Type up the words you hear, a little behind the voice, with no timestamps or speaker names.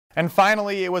And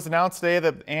finally, it was announced today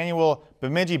that the annual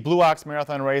Bemidji Blue Ox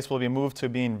Marathon race will be moved to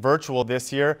being virtual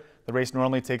this year. The race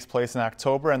normally takes place in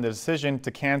October, and the decision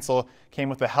to cancel came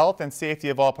with the health and safety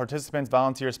of all participants,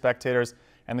 volunteers, spectators,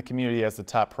 and the community as the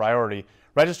top priority.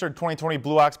 Registered 2020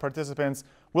 Blue Ox participants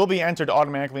will be entered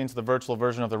automatically into the virtual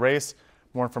version of the race.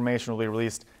 More information will be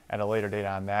released at a later date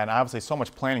on that. And obviously, so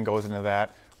much planning goes into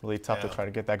that. Really tough to try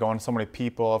to get that going. So many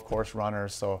people, of course,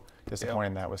 runners, so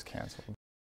disappointing that was canceled.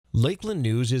 Lakeland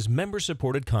News is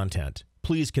member-supported content.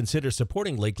 Please consider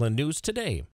supporting Lakeland News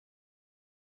today.